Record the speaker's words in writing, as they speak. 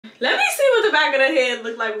Let me see what the back of the head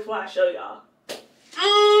look like before I show y'all.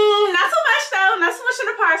 Not so much though. Not so much in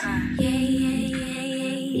the parts.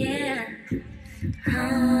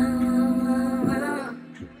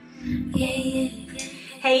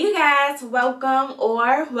 Hey you guys,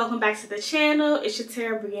 welcome back to the channel. It's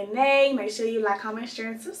Jaterra, Bria'Na. Make sure you like, comment,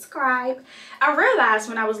 share, and subscribe. I realized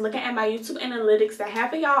when I was looking at my YouTube analytics that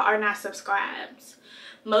half of y'all are not subscribed.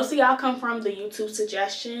 Most of y'all come from the YouTube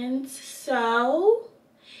suggestions. So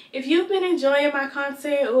if you've been enjoying my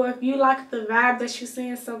content, or if you like the vibe that you're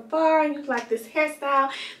seeing so far and you like this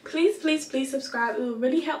hairstyle, please subscribe. It will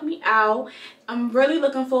really help me out. I'm really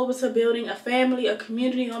looking forward to building a family, a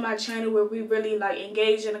community on my channel where we really like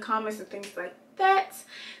engage in the comments and things like that.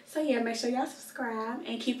 So yeah, make sure y'all subscribe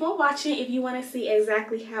and keep on watching if you want to see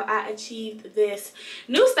exactly how I achieved this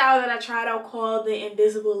new style that I tried out called the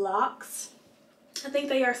invisible locks. I think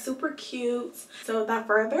they are super cute. So without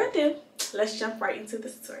further ado, let's jump right into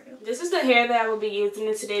the tutorial. This is the hair that I will be using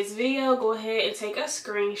in today's video. Go ahead and take a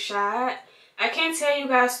screenshot. I can't tell you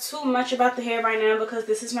guys too much about the hair right now because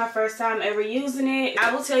this is my first time ever using it.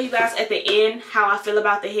 I will tell you guys at the end how I feel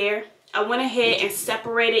about the hair. I went ahead and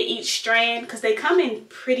separated each strand because they come in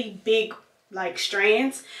pretty big like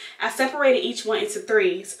strands. I separated each one into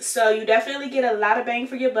 3s, so you definitely get a lot of bang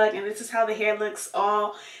for your buck. And this is how the hair looks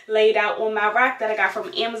all laid out on my rack that I got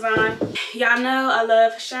from Amazon. Y'all know I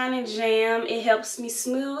love Shine and Jam. It helps me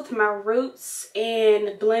smooth my roots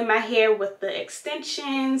and blend my hair with the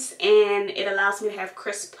extensions, and it allows me to have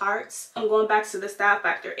crisp parts. I'm going back to the Style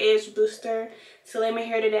Factor Edge Booster to lay my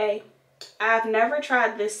hair today. I've never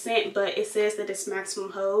tried this scent, but it says that it's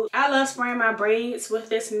maximum hold. I love spraying my braids with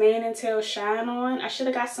this mane and tail shine on. I should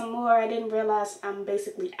have got some more. I didn't realize I'm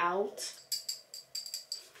basically out.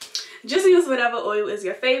 Just use whatever oil is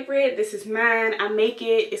your favorite. This is mine. I make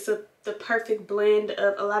it. It's the perfect blend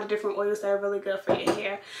of a lot of different oils that are really good for your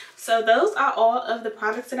hair. So those are all of the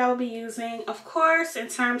products that I will be using. Of course, in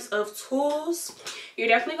terms of tools, you're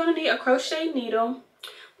definitely going to need a crochet needle.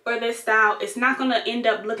 For this style, it's not going to end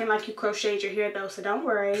up looking like you crocheted your hair though, so don't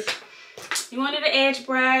worry. You want an edge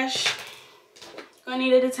brush, you're going to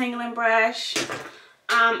need a detangling brush,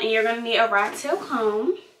 and you're going to need a rat tail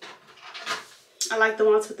comb. I like the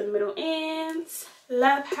ones with the middle ends.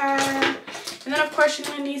 Love her. And then of course you're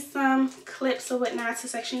going to need some clips or whatnot to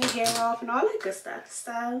section your hair off and all that good stuff.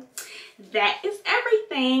 So that is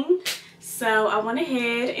everything. So I went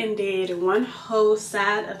ahead and did one whole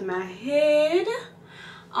side of my head.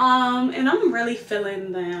 And I'm really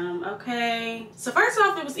feeling them, okay? So first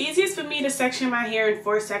off, it was easiest for me to section my hair in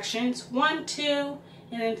 4 sections. 1, 2,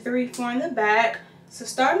 and then 3, 4 in the back. So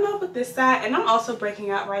starting off with this side, and I'm also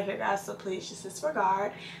breaking out right here, guys, so please just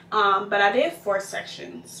disregard. But I did 4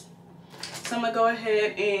 sections. So I'm gonna go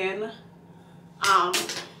ahead and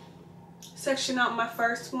section out my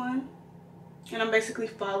first one. And I'm basically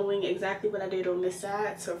following exactly what I did on this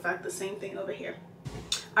side, so in fact the same thing over here.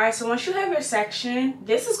 Alright, so once you have your section,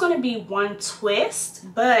 this is going to be one twist,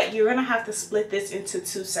 but you're going to have to split this into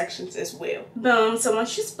 2 sections as well. Boom. So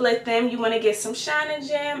once you split them, you want to get some Shine and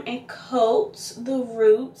Jam and coat the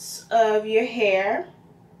roots of your hair.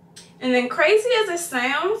 And then, crazy as it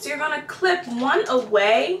sounds, you're going to clip one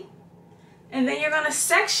away, and then you're going to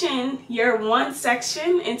section your one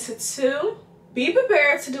section into 2. Be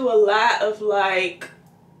prepared to do a lot of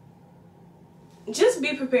just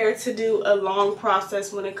be prepared to do a long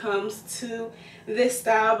process when it comes to this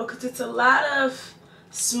style, because it's a lot of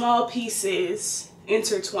small pieces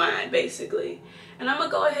intertwined basically. And I'm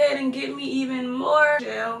gonna go ahead and get me even more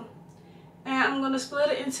gel, and I'm gonna split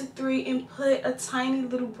it into 3 and put a tiny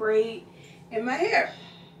little braid in my hair.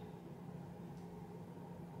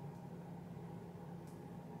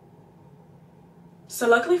 So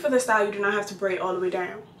luckily for this style, you do not have to braid all the way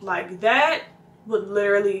down. Like that would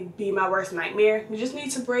literally be my worst nightmare. You just need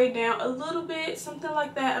to braid down a little bit, something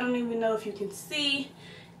like that. I don't even know if you can see,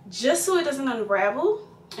 just so it doesn't unravel.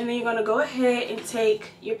 And then you're going to go ahead and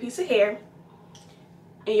take your piece of hair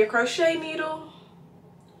and your crochet needle,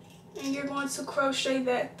 and you're going to crochet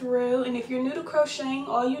that through. And if you're new to crocheting,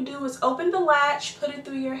 all you do is open the latch, put it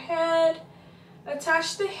through your head,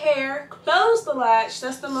 attach the hair, close the latch,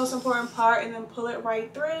 that's the most important part, and then pull it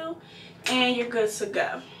right through, and you're good to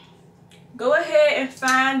go. Go ahead and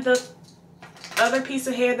find the other piece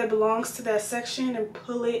of hair that belongs to that section and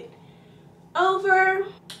pull it over,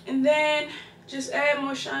 and then just add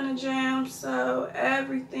more Shine and Jam so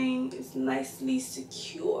everything is nicely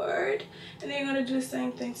secured. And then you're going to do the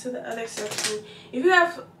same thing to the other section. If you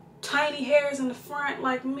have tiny hairs in the front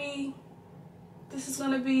like me, this is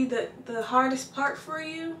going to be the hardest part for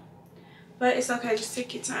you, but it's okay, just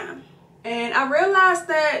take your time. And I realized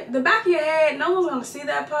that the back of your head, no one's gonna see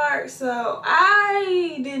that part, so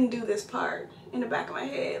I didn't do this part in the back of my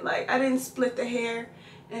head. Like, I didn't split the hair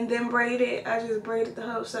and then braid it. I just braided the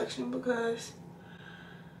whole section because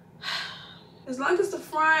as long as the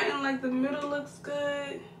front and like the middle looks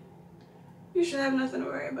good, you should have nothing to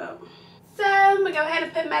worry about. So I'm gonna go ahead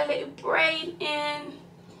and put my little braid in.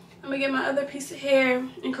 I'm gonna get my other piece of hair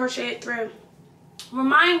and crochet it through.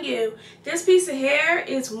 Remind you, this piece of hair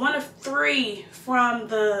is one of 3 from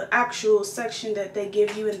the actual section that they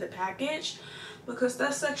give you in the package, because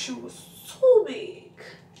that section was too big.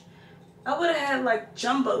 I would have had like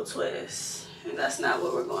jumbo twists, and that's not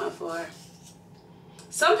what we're going for.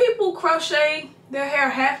 Some people crochet their hair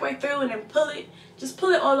halfway through and then pull it. Just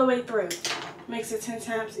pull it all the way through. Makes it 10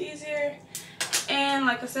 times easier. And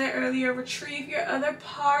like I said earlier, retrieve your other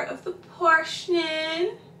part of the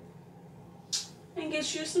portion and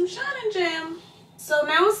get you some shining jam. So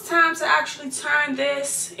now it's time to actually turn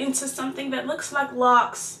this into something that looks like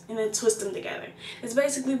locks and then twist them together. It's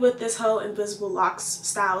basically what this whole invisible locks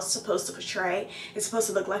style is supposed to portray. It's supposed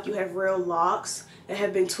to look like you have real locks that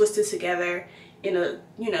have been twisted together in a,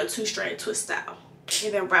 you know, 2-strand twist style,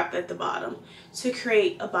 and then wrapped at the bottom to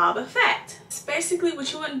create a bob effect. So basically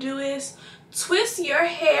what you want to do is twist your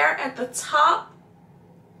hair at the top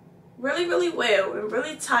really, really well and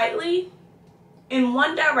really tightly in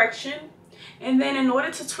one direction, and then in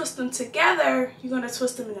order to twist them together, you're going to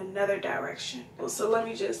twist them in another direction. So let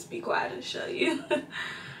me just be quiet and show you.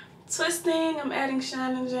 Twisting, I'm adding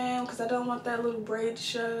shining jam because I don't want that little braid to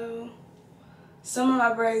show. Some of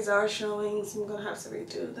my braids are showing, so I'm going to have to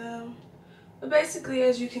redo them. But basically,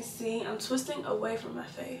 as you can see, I'm twisting away from my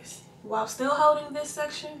face while still holding this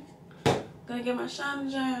section. I'm going to get my shining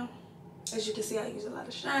jam. As you can see, I use a lot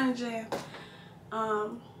of shining jam.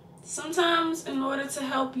 Sometimes in order to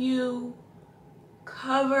help you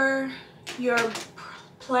cover your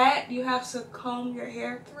plait, you have to comb your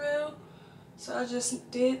hair through. So I just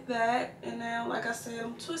did that, and now, like I said,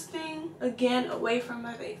 I'm twisting again away from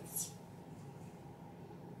my face.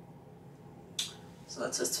 So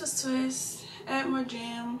I twist, twist, twist, add more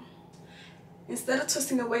jam. Instead of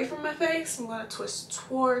twisting away from my face, I'm going to twist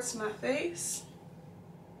towards my face.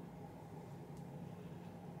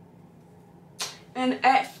 And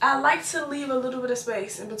I like to leave a little bit of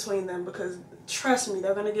space in between them because, trust me,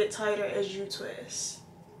 they're going to get tighter as you twist.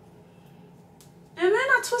 And then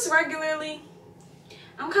I twist regularly.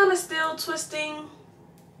 I'm kind of still twisting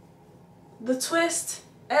the twist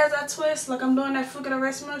as I twist, like I'm doing that flick of the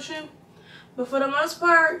wrist motion. But for the most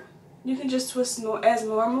part, you can just twist as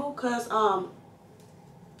normal because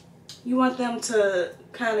you want them to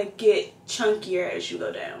kind of get chunkier as you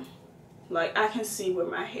go down. Like, I can see where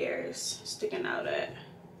my hair is sticking out at.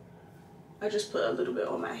 I just put a little bit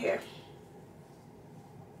on my hair.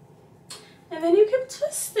 And then you keep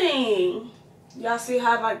twisting. Y'all see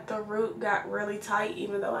how like the root got really tight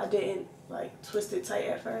even though I didn't like twist it tight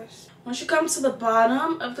at first. Once you come to the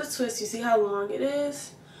bottom of the twist, you see how long it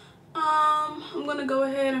is. I'm gonna go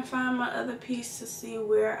ahead and find my other piece to see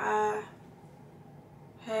where I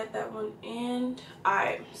had that one end.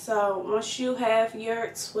 Alright, so once you have your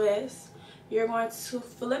twist, you're going to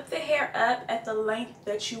flip the hair up at the length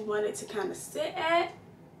that you want it to kind of sit at.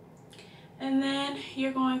 And then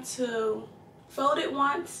you're going to fold it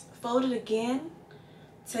once, fold it again,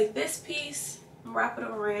 take this piece and wrap it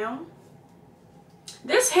around.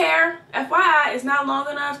 This hair, FYI, is not long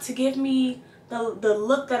enough to give me the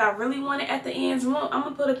look that I really wanted at the ends. I'm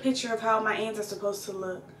gonna put a picture of how my ends are supposed to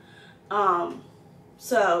look.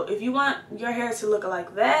 So if you want your hair to look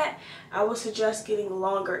like that, I would suggest getting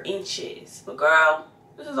longer inches. But girl,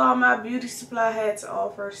 this is all my beauty supply had to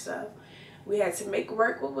offer, so we had to make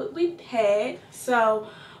work with what we had. So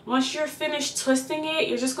once you're finished twisting it,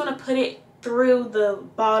 you're just gonna put it through the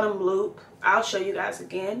bottom loop. I'll show you guys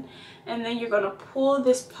again. And then you're gonna pull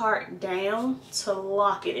this part down to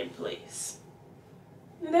lock it in place.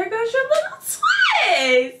 And there goes your little twist.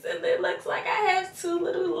 And it looks like I have 2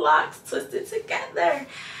 little locks twisted together.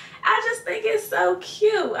 I just think it's so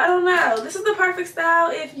cute. I don't know. This is the perfect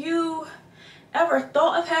style if you ever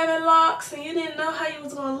thought of having locks and you didn't know how you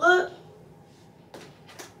was gonna look.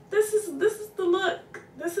 This is the look.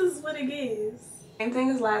 This is what it is. Same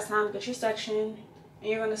thing as last time. Get your section and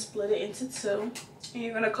you're gonna split it into 2. And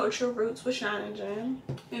you're gonna coat your roots with shining jam.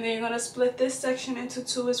 And then you're gonna split this section into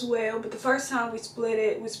 2 as well. But the first time we split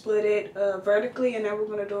it vertically, and now we're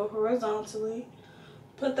gonna do it horizontally.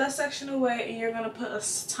 Put that section away, and you're gonna put a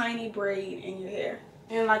tiny braid in your hair.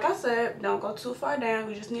 And like I said, don't go too far down.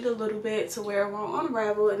 You just need a little bit to where it won't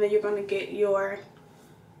unravel. And then you're gonna get your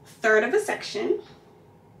 1/3 of a section.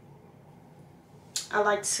 I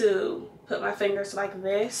like to put my fingers like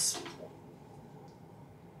this.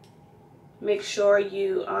 Make sure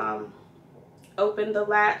you open the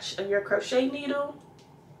latch of your crochet needle.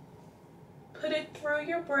 Put it through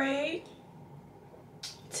your braid.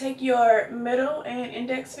 Take your middle and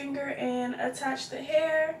index finger and attach the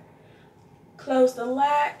hair. Close the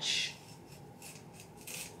latch.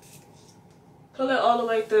 Pull it all the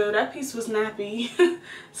way through. That piece was nappy,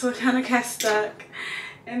 so it kind of got stuck.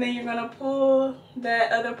 And then you're gonna pull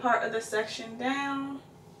that other part of the section down.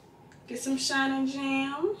 Get some Shine and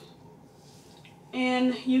Jam.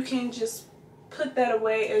 And you can just put that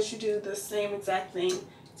away as you do the same exact thing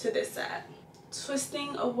to this side.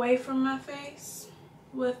 Twisting away from my face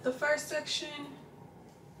with the first section.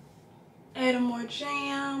 Add more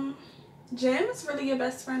jam. Jam is really your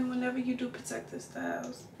best friend whenever you do protective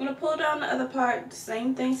styles. I'm gonna pull down the other part, the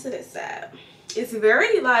same thing to this side. It's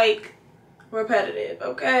very like repetitive,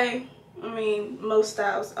 okay? I mean, most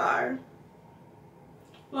styles are.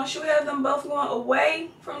 Once you have them both going away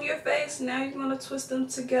from your face, now you're gonna twist them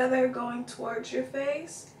together going towards your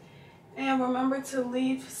face. And remember to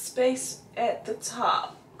leave space at the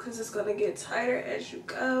top because it's gonna get tighter as you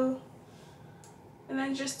go. And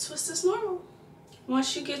then just twist as normal.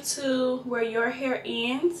 Once you get to where your hair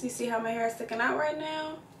ends, you see how my hair is sticking out right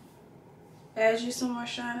now? Add you some more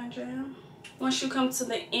Shine and Jam. Once you come to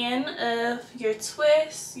the end of your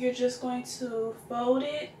twist, you're just going to fold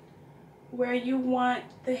it where you want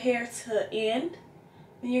the hair to end.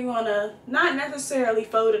 And you're gonna not necessarily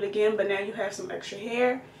fold it again, but now you have some extra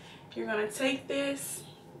hair. You're gonna take this.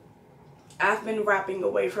 I've been wrapping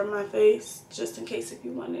away from my face just in case if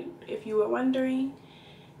you were wondering.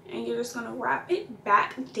 And you're just gonna wrap it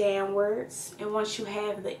back downwards. And once you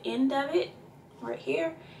have the end of it right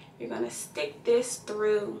here, you're gonna stick this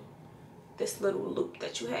through this little loop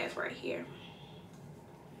that you have right here.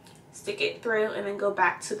 Stick it through and then go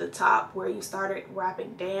back to the top where you started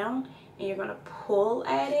wrapping down, and you're gonna pull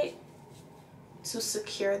at it to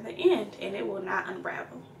secure the end, and it will not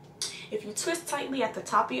unravel. If you twist tightly at the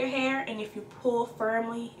top of your hair and if you pull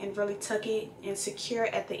firmly and really tuck it and secure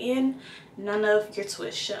it at the end, none of your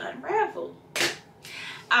twists should unravel.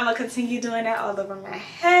 I'm gonna continue doing that all over my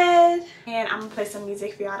head, and I'm gonna play some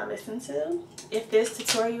music for y'all to listen to. If this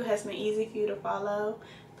tutorial has been easy for you to follow,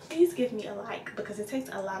 please give me a like because it takes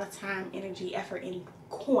a lot of time, energy, effort, and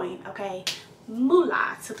coin, okay,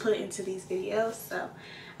 moolah to put into these videos. So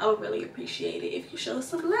I would really appreciate it if you show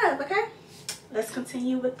some love, okay? Let's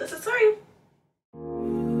continue with the tutorial.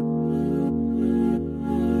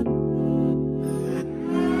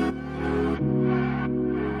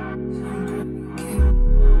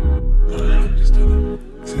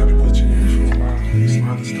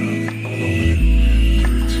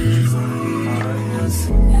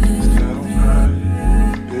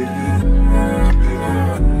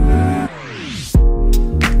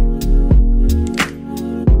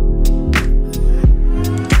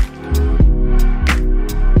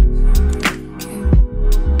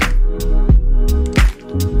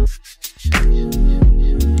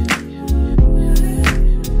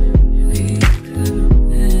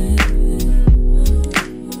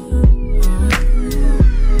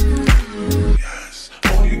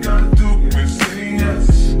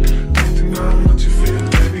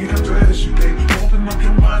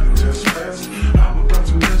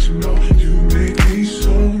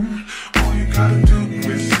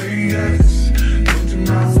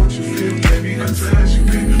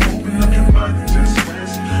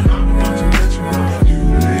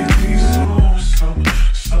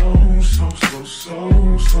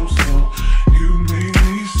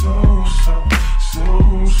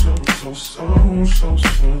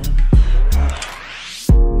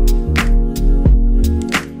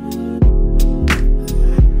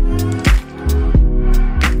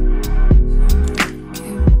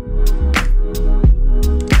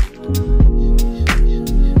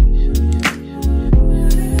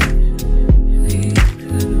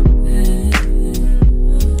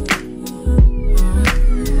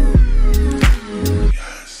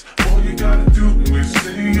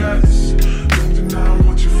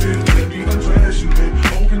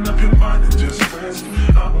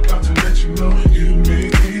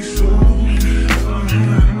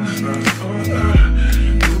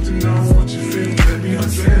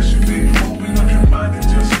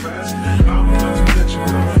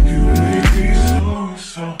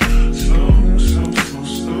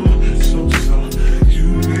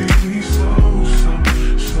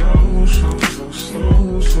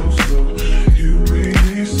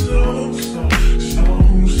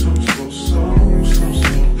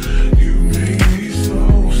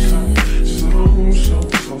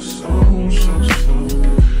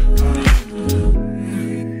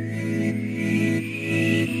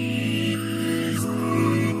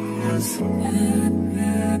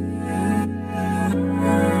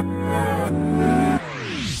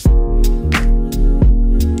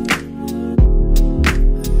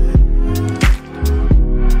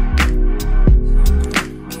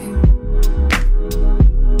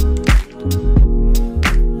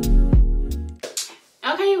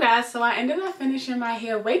 I ended up finishing my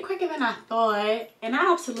hair way quicker than I thought, and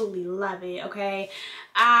I absolutely love it. Okay,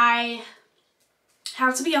 I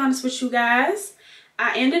have to be honest with you guys.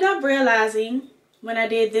 I ended up realizing when I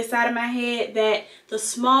did this side of my head that the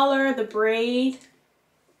smaller the braid,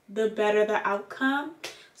 the better the outcome.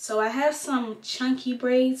 So I have some chunky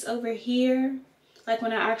braids over here, like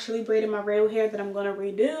when I actually braided my real hair, that I'm gonna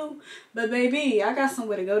redo. But baby, I got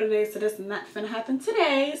somewhere to go today, so that's not gonna happen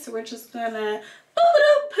today. So we're just gonna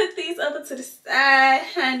put these over to the side,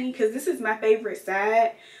 honey, because this is my favorite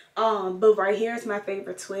side. But right here is my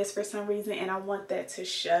favorite twist for some reason, and I want that to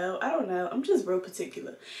show. I don't know, I'm just real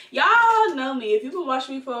particular. Y'all know me. If you've been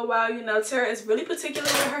watching me for a while, you know Tara is really particular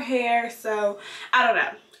with her hair. So I don't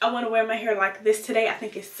know, I want to wear my hair like this today. I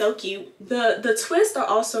think it's so cute. The twists are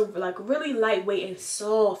also like really lightweight and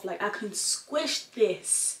soft. Like I can squish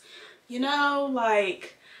this, you know,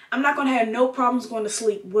 like I'm not gonna have no problems going to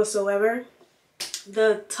sleep whatsoever.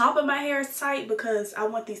 The top of my hair is tight because I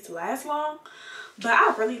want these to last long, but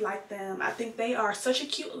I really like them. I think they are such a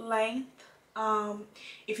cute length.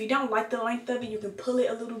 If you don't like the length of it, you can pull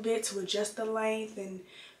it a little bit to adjust the length and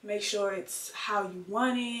make sure it's how you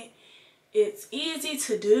want it. It's easy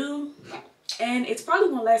to do, and it's probably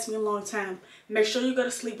gonna last me a long time. Make sure you go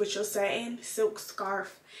to sleep with your satin silk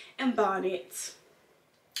scarf and bonnet,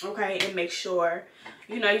 okay? And make sure,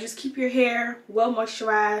 you know, you just keep your hair well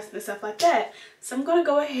moisturized and stuff like that. So I'm gonna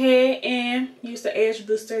go ahead and use the edge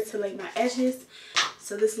booster to lay my edges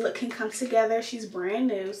so this look can come together. She's brand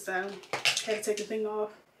new, so I had to take the thing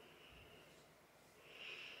off.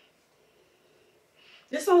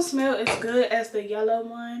 This don't smell as good as the yellow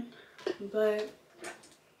one, but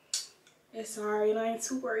it's alright. I ain't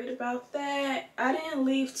too worried about that. I didn't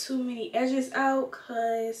leave too many edges out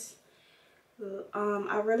because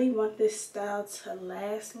I really want this style to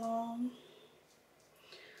last long.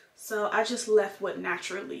 So I just left what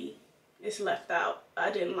naturally is left out.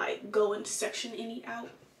 I didn't like go and section any out.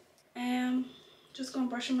 And just gonna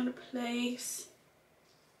brush them into place.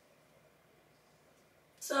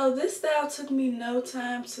 So this style took me no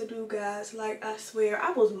time to do, guys. Like I swear,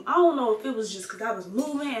 I don't know if it was just because I was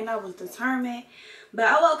moving and I was determined, but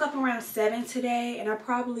I woke up around 7 today, and I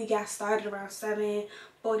probably got started around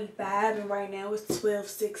 7:45, and right now it's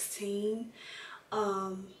 12:16.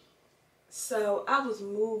 So I was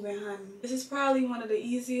moving, honey. This is probably one of the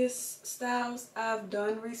easiest styles I've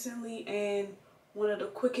done recently, and one of the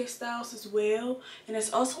quickest styles as well, and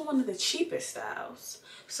it's also one of the cheapest styles.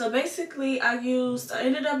 So basically I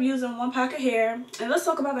ended up using 1 pack of hair, and let's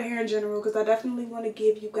talk about the hair in general because I definitely want to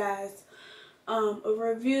give you guys a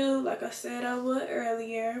review like I said I would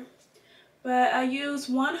earlier. But I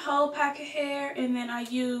used 1 whole pack of hair, and then I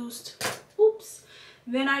used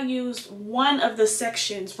one of the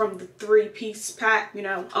sections from the 3-piece pack. You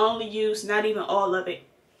know, I only used not even all of it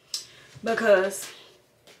because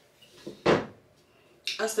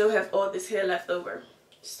I still have all this hair left over.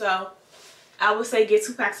 So I would say get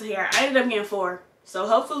 2 packs of hair. I ended up getting 4. So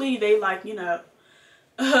hopefully they, like, you know,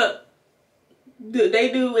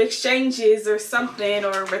 they do exchanges or something,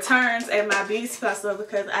 or returns at my beauty supply store,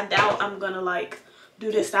 because I doubt I'm gonna like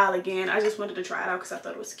do this style again. I just wanted to try it out because I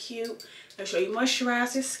thought it was cute. Make sure you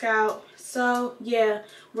moisturize your scalp. So yeah,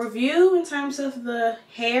 review in terms of the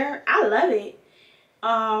hair, I love it.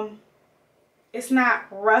 It's not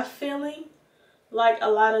rough feeling like a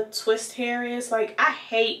lot of twist hair is. Like I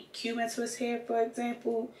hate Cuban twist hair, for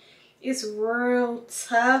example. It's real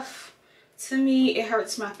tough to me. It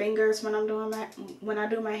hurts my fingers when I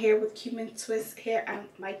do my hair with Cuban twist hair. I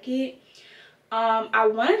don't like it. I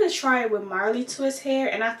wanted to try it with Marley twist hair,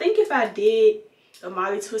 and I think if I did the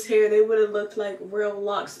Marley twist hair, they would have looked like real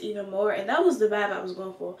locks even more, and that was the vibe I was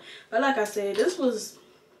going for. But like I said, this was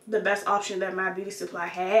the best option that my beauty supply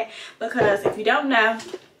had, because if you don't know,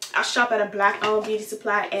 I shop at a black owned beauty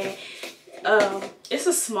supply, and it's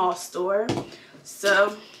a small store,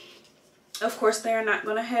 so of course they're not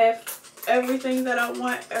gonna have everything that I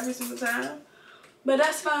want every single time, but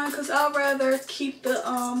that's fine because I'd rather keep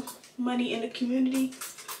the money in the community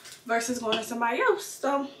versus going to somebody else.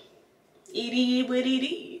 So it is what it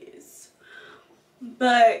is.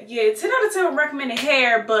 But yeah, 10 out of 10 recommended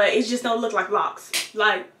hair, but it just don't look like locks.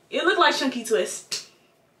 Like it looked like chunky twist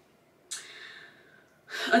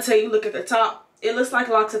until you look at the top. It looks like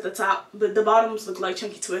locks at the top, but the bottoms look like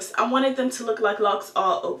chunky twist. I wanted them to look like locks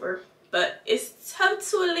all over, but it's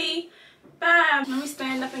totally fine. Let me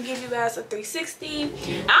stand up and give you guys a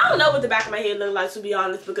 360. I don't know what the back of my head look like, to be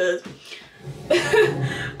honest, because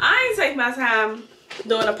I ain't take my time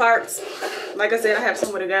doing the parts. Like I said, I have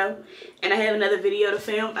somewhere to go, and I have another video to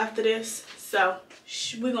film after this, so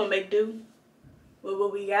we're gonna make do with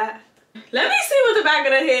what we got. Let me see what the back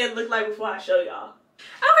of the head look like before I show y'all.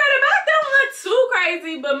 Okay, the back don't look too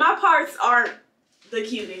crazy, but my parts aren't the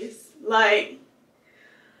cutest. Like,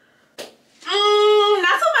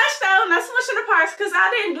 not so much though, not so much in the parts, because I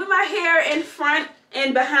didn't do my hair in front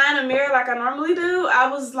and behind a mirror like I normally do. I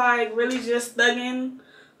was like really just thugging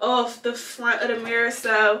off the front of the mirror,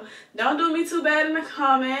 so don't do me too bad in the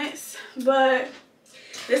comments. But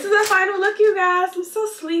this is the final look, you guys. I'm so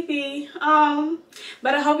sleepy.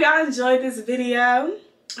 But I hope y'all enjoyed this video.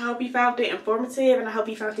 I hope you found it informative, and I hope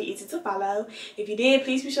you found it easy to follow. If you did,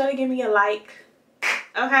 please be sure to give me a like.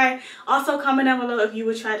 Okay, also comment down below if you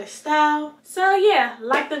would try this style. So yeah,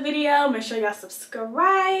 like the video, make sure y'all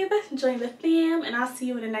subscribe, join the fam, and I'll see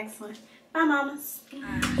you in the next one. Bye, mamas.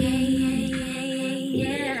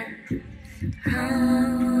 Yeah.